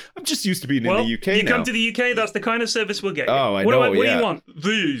 I'm just used to being in the UK you now. come to the UK, that's the kind of service we'll get you. Oh, I what know. What do you want?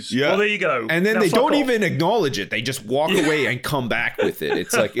 These. Yeah. Well, there you go. And then Now they fuck don't off. even acknowledge it. They just walk away and come back with it.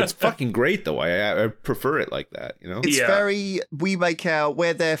 It's like, it's fucking great though. I prefer it like that, you know? It's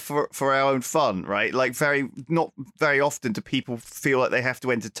we're there for our own fun, right? Like not very often do people feel like they have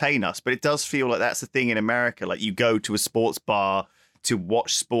to entertain us, but it does feel like that's the thing in America. Like you go to a sports bar to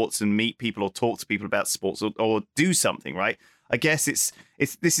watch sports and meet people or talk to people about sports or do something, right? I guess this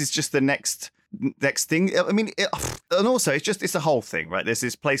is just the next thing. I mean, and also it's a whole thing, right? There's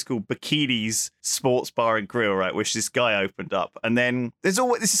this place called Bikini's Sports Bar and Grill, right, which this guy opened up, and then this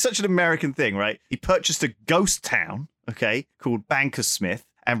is such an American thing, right? He purchased a ghost town, okay, called Bankersmith,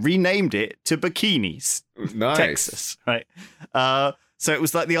 and renamed it to Bikini's, Nice. Texas, right? So it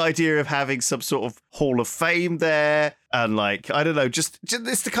was like the idea of having some sort of Hall of Fame there, and like, I don't know, just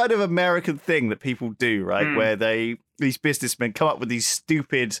it's the kind of American thing that people do, right? Where these businessmen come up with these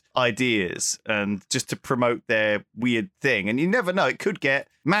stupid ideas and just to promote their weird thing. And you never know, it could get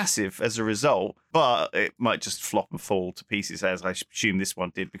massive as a result, but it might just flop and fall to pieces, as I assume this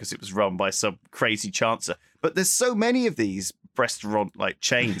one did, because it was run by some crazy chancer. But there's so many of these restaurant like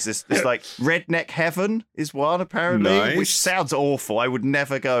chains. There's like Redneck Heaven is one apparently, Nice. which sounds awful. I would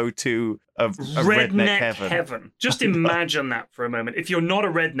never go to a Redneck Heaven. Just imagine that for a moment. If you're not a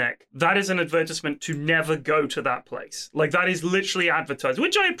redneck, that is an advertisement to never go to that place. Like that is literally advertised,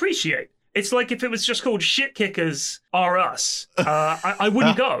 which I appreciate. It's like if it was just called Shit Kickers Are Us, I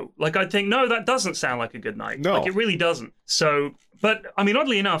wouldn't go. Like I'd think, no, that doesn't sound like a good night. No. Like it really doesn't. So, but I mean,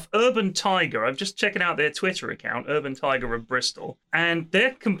 oddly enough, Urban Tiger, I'm just checking out their Twitter account, Urban Tiger of Bristol, and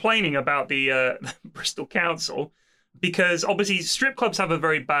they're complaining about the Bristol Council because obviously strip clubs have a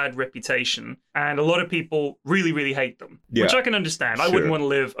very bad reputation and a lot of people really, really hate them, which I can understand. I Sure. wouldn't want to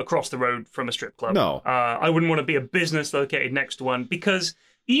live across the road from a strip club. No. I wouldn't want to be a business located next to one because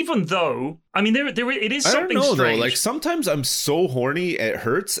even though, I mean, it is I don't something know strange. though. Like sometimes I'm so horny it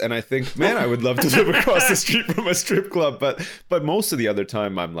hurts, and I think, man, I would love to live across the street from a strip club. But most of the other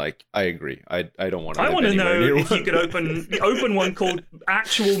time, I'm like, I agree. I don't want to. I want to know near if one. you could open one called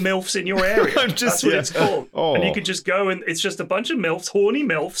Actual MILFs in your area. That's what it's called. Oh. And you could just go and it's just a bunch of MILFs, horny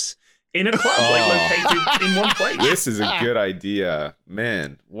MILFs, in a club, located in one place. This is a good idea,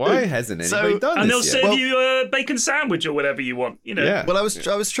 man. Why hasn't anybody done And this they'll yet? serve you a bacon sandwich or whatever you want. You know. Yeah. Well, I was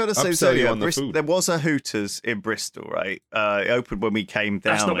trying to say Upsell you earlier, on the food. there was a Hooters in Bristol, right? It opened when we came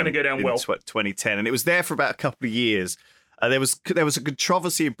down. That's not gonna go down in well. 2010, and it was there for about a couple of years. There was a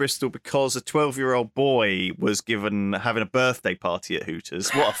controversy in Bristol because a 12-year-old boy was having a birthday party at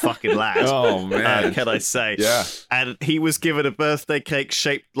Hooters. What a fucking lad! Oh man, can I say? Yeah. And he was given a birthday cake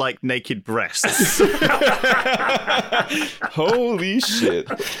shaped like naked breasts. Holy shit!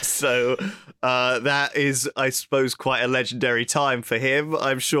 So that is, I suppose, quite a legendary time for him.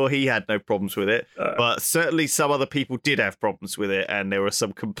 I'm sure he had no problems with it, but certainly some other people did have problems with it, and there were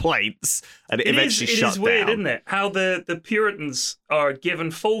some complaints, and it eventually shut down. It is weird, isn't it? How the Puritans are given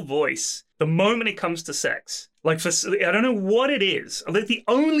full voice the moment it comes to sex. Like, I don't know what it is. Like, the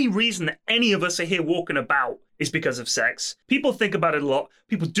only reason that any of us are here walking about is because of sex. People think about it a lot.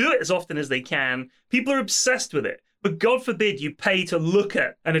 People do it as often as they can. People are obsessed with it. But God forbid you pay to look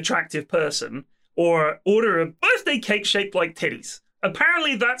at an attractive person or order a birthday cake shaped like titties.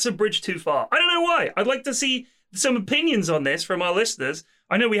 Apparently that's a bridge too far. I don't know why. I'd like to see some opinions on this from our listeners.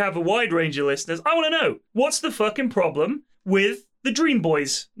 I know we have a wide range of listeners. I want to know, what's the fucking problem with the Dream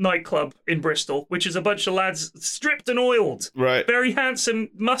Boys nightclub in Bristol, which is a bunch of lads stripped and oiled. Right. Very handsome,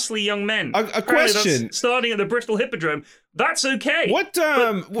 muscly young men. A question. Starting at the Bristol Hippodrome. That's okay. What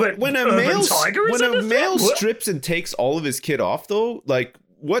but when a male strips and takes all of his kid off though, like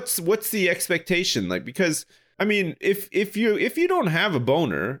what's the expectation? Like, because I mean, if you don't have a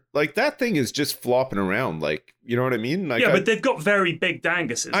boner, like that thing is just flopping around, like, you know what I mean? Like, yeah, but they've got very big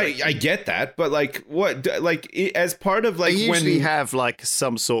danguses. I get that, but like, what, like, as part of like, they usually have like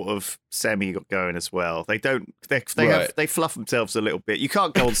some sort of semi going as well. They don't. They fluff themselves a little bit. You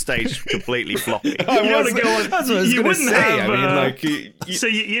can't go on stage completely floppy. That's what I was going to say. I mean, like, so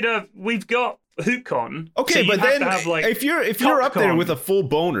you'd have. We've got HootCon. Okay, so but then have, like, if you're up there with a full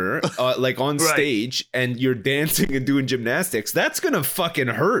boner, like on right. stage, and you're dancing and doing gymnastics, that's gonna fucking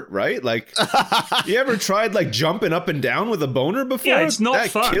hurt, right? Like, you ever tried like jumping up and down with a boner before? Yeah, it's not that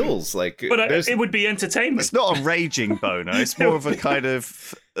fun. Kills. Like, but it would be entertainment. It's not a raging boner. It's more of a kind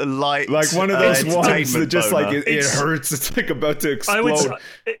of light, like one of those ones that just boner. like it hurts. It's like about to explode.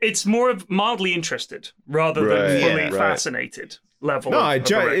 It's more of mildly interested rather than fully fascinated. Level. No,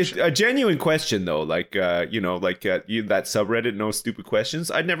 it's a genuine question though. Like, you know, like that subreddit, No Stupid Questions.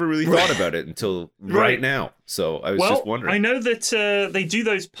 I'd never really thought about it until right now. So I was just wondering. I know that they do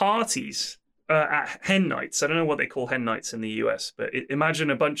those parties at hen nights. I don't know what they call hen nights in the US, but imagine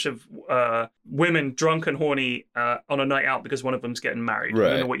a bunch of women drunk and horny on a night out because one of them's getting married. Right. I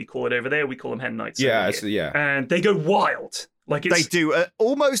don't know what you call it over there. We call them hen nights. Yeah, and they go wild. Like they do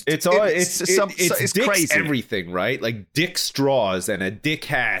almost. It's dick crazy. Everything, right? Like dick straws and a dick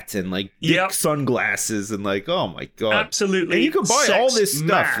hat and like dick sunglasses and like, oh my god, absolutely. And you can buy all this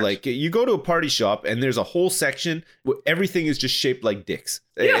stuff. Mad. Like you go to a party shop and there's a whole section where everything is just shaped like dicks.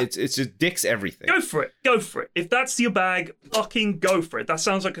 Yeah. It's just dicks everything. Go for it. If that's your bag, fucking go for it. That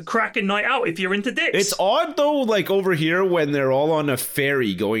sounds like a cracking night out if you're into dicks. It's odd though, like over here when they're all on a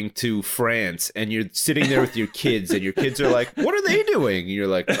ferry going to France and you're sitting there with your kids and your kids are like, what are they doing? And you're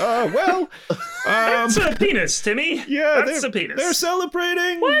like, oh, well. That's a penis, Timmy. Yeah, that's a penis. They're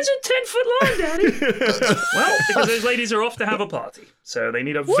celebrating. Why is it 10-foot long, Daddy? Well, because those ladies are off to have a party. So they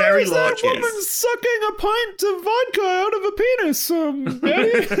need a very large woman sucking a pint of vodka out of a penis,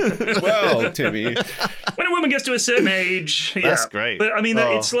 Daddy? Well, Timmy. When a woman gets to a certain age. That's great. But I mean,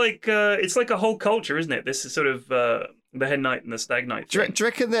 it's like a whole culture, isn't it? This is sort of... the hen night and the stag night. Do you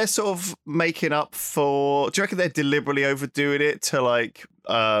reckon they're sort of making up for? Do you reckon they're deliberately overdoing it to like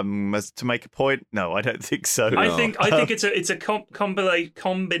to make a point? No, I don't think so. I think it's a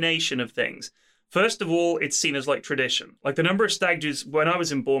combination of things. First of all, it's seen as like tradition. Like the number of stag do's when I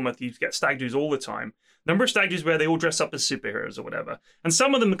was in Bournemouth, you get stag do's all the time. Number of stag do's where they all dress up as superheroes or whatever. And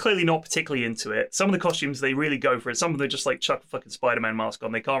some of them are clearly not particularly into it. Some of the costumes, they really go for it. Some of them just like chuck a fucking Spider-Man mask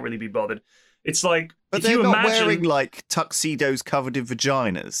on. They can't really be bothered. It's like, but they're not wearing like tuxedos covered in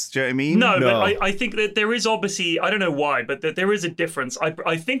vaginas. Do you know what I mean? No. But I think that there is obviously, I don't know why, but there is a difference.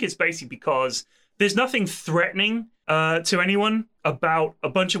 I think it's basically because there's nothing threatening to anyone about a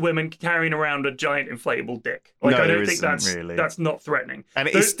bunch of women carrying around a giant inflatable dick. Like, no, I don't think that's not threatening. And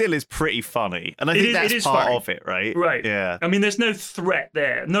it still is pretty funny. And I think that's part of it, right? Right. Yeah. I mean, there's no threat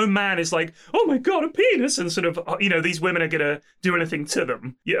there. No man is like, oh my God, a penis. And sort of, these women are going to do anything to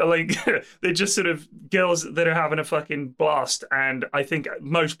them. Yeah, like, they're just sort of girls that are having a fucking blast. And I think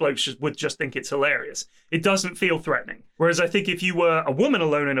most blokes would just think it's hilarious. It doesn't feel threatening. Whereas I think if you were a woman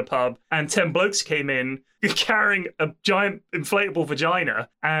alone in a pub and 10 blokes came in carrying a giant inflatable vagina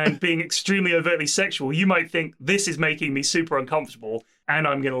and being extremely overtly sexual, you might think this is making me super uncomfortable and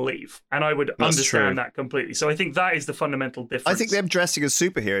I'm going to leave. And I would understand that completely. So I think that is the fundamental difference. I think them dressing as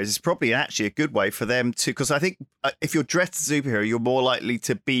superheroes is probably actually a good way for them to, because I think if you're dressed as a superhero, you're more likely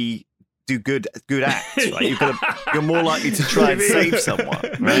to do good acts, right? You're more likely to try and save someone,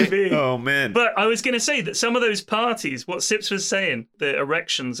 right? Maybe. Oh man! But I was going to say that some of those parties, what Sips was saying, the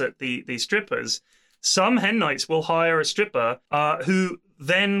erections at the strippers, some hen nights will hire a stripper who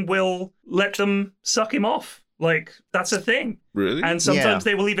then will let them suck him off. Like, that's a thing. Really? And sometimes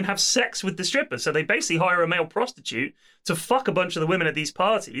they will even have sex with the stripper. So they basically hire a male prostitute to fuck a bunch of the women at these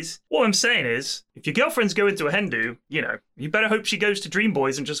parties. All I'm saying is, if your girlfriend's going to a hen do, you better hope she goes to Dream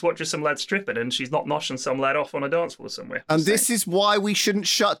Boys and just watches some lad stripping and she's not noshing some lad off on a dance floor somewhere. And this is why we shouldn't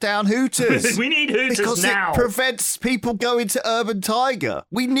shut down Hooters. We need Hooters because now. It prevents people going to Urban Tiger.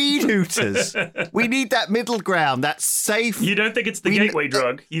 We need Hooters. We need that middle ground, that safe. You don't think it's the gateway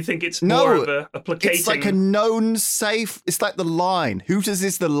drug? You think it's more of a placating... It's like a known safe. It's like the line. Hooters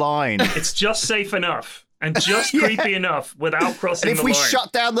is the line. It's just safe enough. and just creepy enough without crossing And if the we line.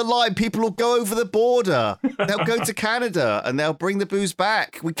 shut down the line, people will go over the border. They'll go to Canada and they'll bring the booze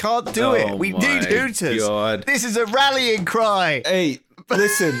back. We can't do it. We need Hooters. God. This is a rallying cry. Hey,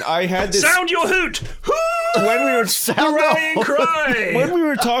 listen, I had this Sound your hoot! when we were Rallying cry! when we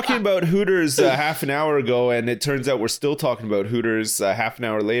were talking about Hooters half an hour ago, and it turns out we're still talking about Hooters half an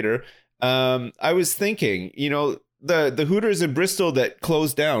hour later. I was thinking, the Hooters in Bristol that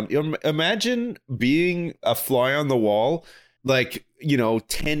closed down. Imagine being a fly on the wall,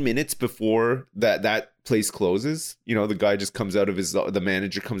 10 minutes before that place closes. The guy just comes out of the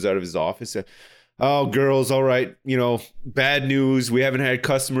manager comes out of his office. Oh, girls, all right. Bad news. We haven't had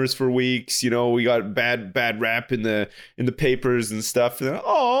customers for weeks. We got bad rap in the papers and stuff. And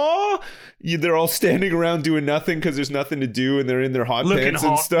they're all standing around doing nothing because there's nothing to do, and they're in their hot Looking pants hot.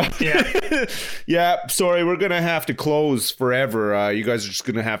 and stuff. Yeah. Yeah. Sorry, we're gonna have to close forever. You guys are just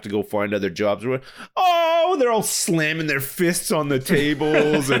gonna have to go find other jobs. They're all slamming their fists on the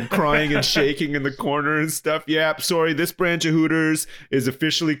tables and crying and shaking in the corner and stuff. Yeah. Sorry, this branch of Hooters is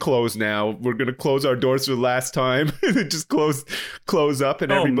officially closed now. We're gonna close our doors for the last time. Just close up,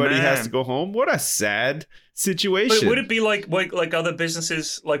 and everybody has man. to go home. What a sad situation. But would it be like other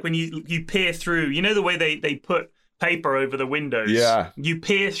businesses, like when you peer through, the way they put paper over the windows? Yeah. You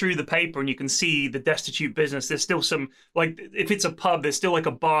peer through the paper and you can see the destitute business. There's still some, if it's a pub, there's still like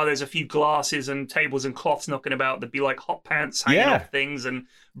a bar, there's a few glasses and tables and cloths knocking about. There'd be like hot pants hanging off things and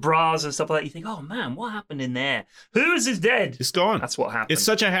bras and stuff like that. You think, oh man, what happened in there? Who's is dead? It's gone. That's what happened. It's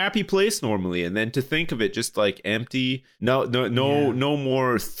such a happy place normally, and then to think of it just empty, no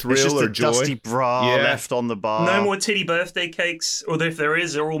more It's thrill just or a joy. dusty bra left on the bar. No more titty birthday cakes, or if there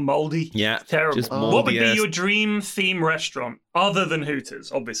is, they're all moldy. Yeah, Terrible. just What would be moldy-ass. your dream theme restaurant, other than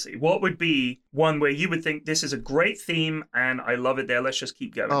Hooters, obviously? What would be one where you would think, this is a great theme and I love it there, let's just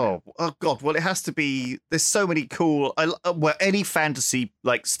keep going? Oh God! Well, it has to be. There's so many cool. Any fantasy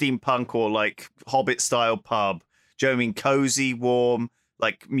like steampunk or like Hobbit style pub. Do you know what I mean? Cozy, warm,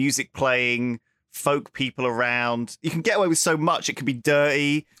 like music playing, folk people around. You can get away with so much. It can be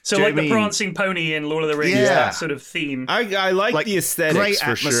dirty. So Do you like know the what I mean? prancing pony in Lord of the Rings, Yeah. that sort of theme. I like the aesthetics great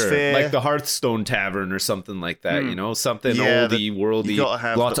for sure, atmosphere. like the Hearthstone Tavern or something like that. Something Yeah, oldie, you worldy, gotta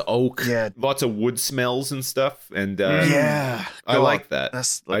have lots of oak, Yeah. lots of wood smells and stuff. And Yeah, I God, like that.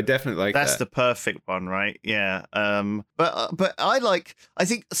 That's I definitely like That's that. the perfect one, right? Yeah. But I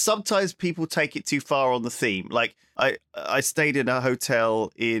think sometimes people take it too far on the theme. Like I stayed in a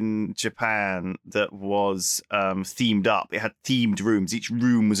hotel in Japan that was themed up. It had themed rooms. Each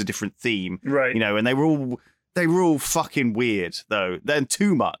room was a different theme. Right. And they were all fucking weird though. Then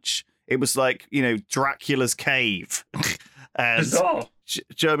too much. It was like, Dracula's cave. And Bizarre. do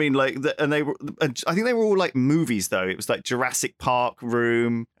you know what I mean? And I think they were all like movies though. It was like Jurassic Park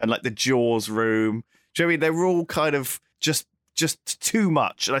room and like the Jaws room. Do you know what I mean? They were all kind of just too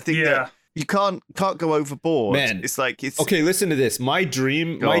much. And I think that you can't go overboard. Man, it's okay. Listen to this. My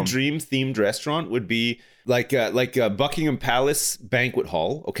dream Go on. themed restaurant would be like a Buckingham Palace banquet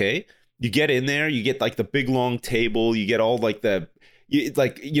hall. Okay, you get in there, you get like the big long table, you get all like the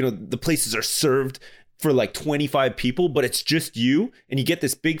places are served for like 25 people, but it's just you, and you get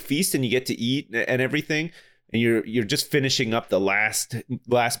this big feast, and you get to eat and everything. And you're just finishing up the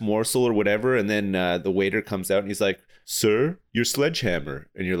last morsel or whatever, and then the waiter comes out and he's like, "Sir, your sledgehammer,"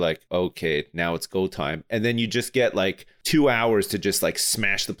 and you're like, "Okay, now it's go time." And then you just get like 2 hours to just like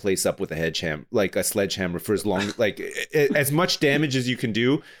smash the place up with a sledgehammer for as long as much damage as you can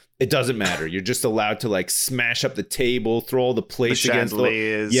do. It doesn't matter. You're just allowed to like smash up the table, throw all the plates against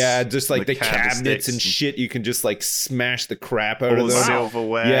chandeliers, just like the cabinets candlesticks and shit. You can just like smash the crap out all of the them.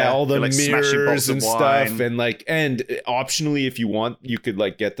 silverware. Yeah, all the You're, like, smashing mirrors bottles of and stuff, wine. and optionally, if you want, you could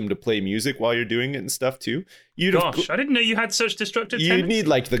like get them to play music while you're doing it and stuff too. Gosh, I didn't know you had such destructive You tendencies. need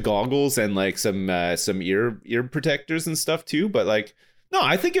like the goggles and like some ear protectors and stuff too. But like, no,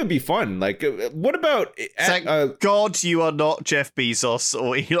 I think it would be fun. Like, what about? Thank God you are not Jeff Bezos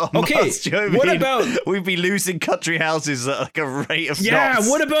or Elon Okay, Musk. Do you know what I mean? about- We'd be losing country houses at like a rate of Yeah, knots.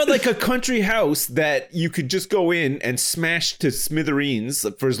 what about like a country house that you could just go in and smash to smithereens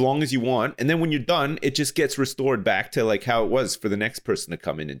for as long as you want, and then when you're done, it just gets restored back to like how it was for the next person to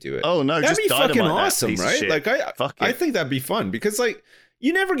come in and do it. Oh no, that'd just be fucking dynamite that awesome, piece of right? shit. Like Fuck I it. think that'd be fun because like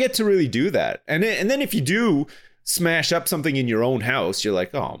you never get to really do that, and then if you do smash up something in your own house, you're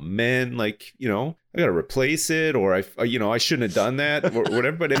like, oh man, like I gotta replace it, or I shouldn't have done that, or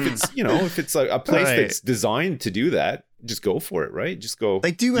whatever. But if it's if it's like a place Right. that's designed to do that, just go for it, right? Just go.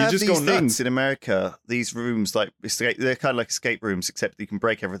 They do you have just these go nuts. things in America. These rooms, like they're kind of like escape rooms, except you can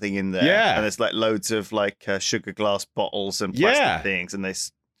break everything in there. Yeah. and there's like loads of like sugar glass bottles and plastic things, and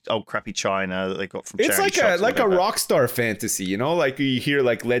old crappy china that they got from It's charity like shops or a whatever. rock star fantasy, you know, like you hear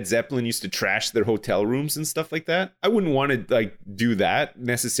like Led Zeppelin used to trash their hotel rooms and stuff like that. I wouldn't want to like do that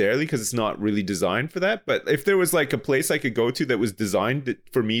necessarily because it's not really designed for that. But if there was like a place I could go to that was designed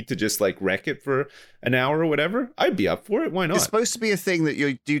for me to just like wreck it for an hour or whatever, I'd be up for it. Why not? It's supposed to be a thing that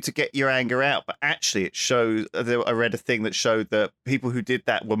you do to get your anger out, but actually it shows. I read a thing that showed that people who did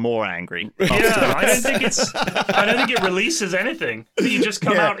that were more angry. Yeah, I don't think it releases anything. You just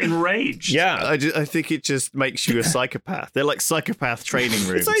come out enraged. Yeah. I think it just makes you a psychopath. They're like psychopath training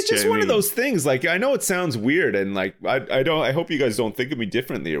rooms. It's like just one of those things. Like, I know it sounds weird, and like I hope you guys don't think of me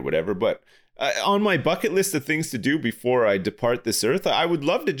differently or whatever, but on my bucket list of things to do before I depart this earth, I would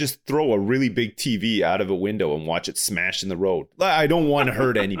love to just throw a really big TV out of a window and watch it smash in the road. I don't want to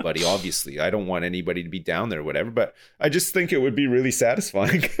hurt anybody, obviously. I don't want anybody to be down there or whatever, but I just think it would be really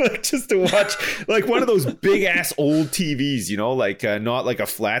satisfying like just to watch like one of those big ass old TVs, you know, like not like a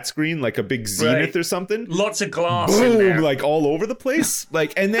flat screen, like a big Zenith or something. Lots of glass in there. Boom, like all over the place.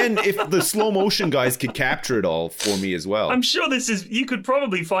 Like, and then if the slow motion guys could capture it all for me as well. I'm sure you could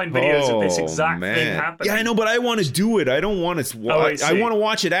probably find videos of this exact thing happening. Yeah, I know, but I want to do it. I don't want to watch. I want to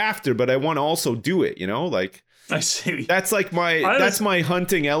watch it after, but I want to also do it. You know, like I see. that's like that's my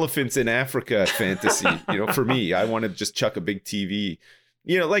hunting elephants in Africa fantasy. You know, for me, I want to just chuck a big TV.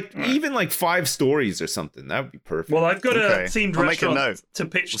 You know, like even like 5 stories or something. That would be perfect. Well, I've got a themed I'll make a restaurant note. to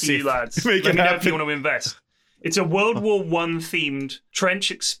pitch We'll to see you if- lads. make Let it me know if happen. you want to invest. It's a World War One themed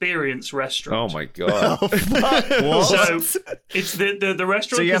trench experience restaurant. Oh my god! So it's the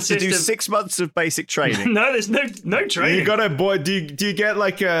restaurant. So you have to do consists of- 6 months of basic training. No, there's no training. You gotta boil. Do you get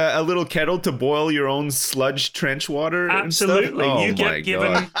like a little kettle to boil your own sludge trench water? Absolutely. And stuff? You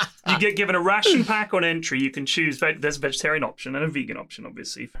Oh my get God. given a ration pack on entry. You can choose. There's a vegetarian option and a vegan option,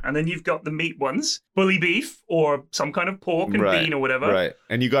 obviously. And then you've got the meat ones, bully beef or some kind of pork and bean or whatever. Right,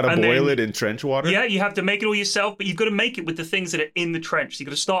 and you gotta And boil then- it in trench water. Yeah, you have to make it all yourself, but you've got to make it with the things that are in the trench. So you've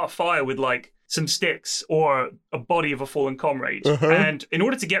got to start a fire with like some sticks or a body of a fallen comrade. And in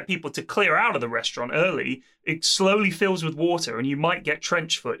order to get people to clear out of the restaurant early, it slowly fills with water and you might get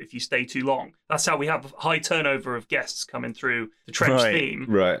trench foot if you stay too long. That's how we have a high turnover of guests coming through the trench Right. theme.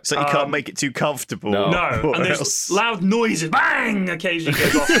 Right. So you can't make it too comfortable. No. No, or and there's else- loud noises. Bang! Occasionally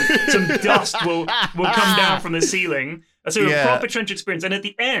goes off. And some dust will come down from the ceiling. So a proper trench experience. And at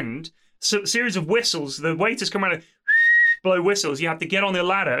the end, a series of whistles. The waiters come around and blow whistles. You have to get on the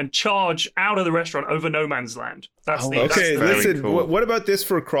ladder and charge out of the restaurant over no man's land. That's the Okay, very listen. cool. What about this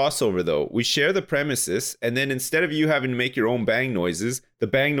for a crossover though? We share the premises, and then instead of you having to make your own bang noises, the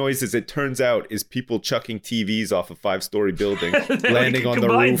bang noises, it turns out, is people chucking TVs off a 5-story building, landing on the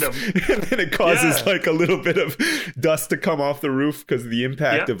combine roof, and then it causes like a little bit of dust to come off the roof because of the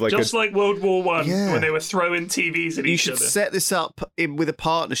impact of like just like World War One Yeah. when they were throwing TVs at You each should other. set this up with a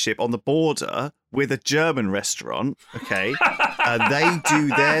partnership on the border with a German restaurant, okay? And they do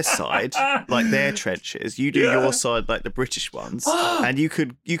their side, like their trenches. You do your side, like the British ones, and you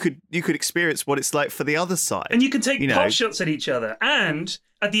could experience what it's like for the other side. And you can take You know. pot shots at each other. And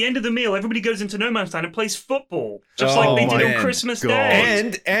at the end of the meal, everybody goes into no man's land and plays football, just Oh, like they did my on Christmas God. Day.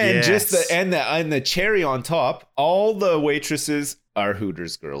 and Yes. just the cherry on top, all the waitresses are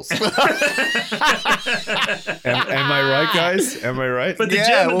Hooters girls. am I right, guys? Am I right? But the Yeah,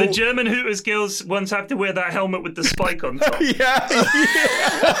 German, well- the German Hooters girls once have to wear that helmet with the spike on top.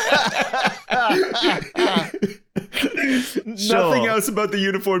 Nothing else about the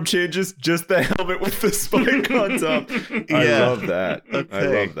uniform changes, just the helmet with the spike on top. I Yeah. love that. I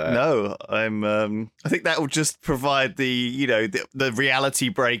Okay. love that. No, I think that will just provide the reality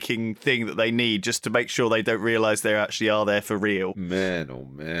breaking thing that they need just to make sure they don't realize they actually are there for real. Man, oh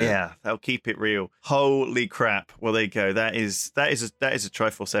man. Yeah, they'll keep it real. Holy crap! Well, there you go. That is a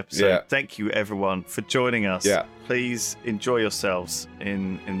Triforce episode. Yeah. Thank you everyone for joining us. Yeah. Please enjoy yourselves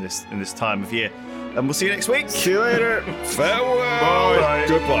in this time of year, and we'll see you next week. See you later. Farewell. Bye.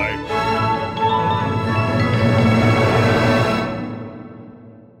 Goodbye.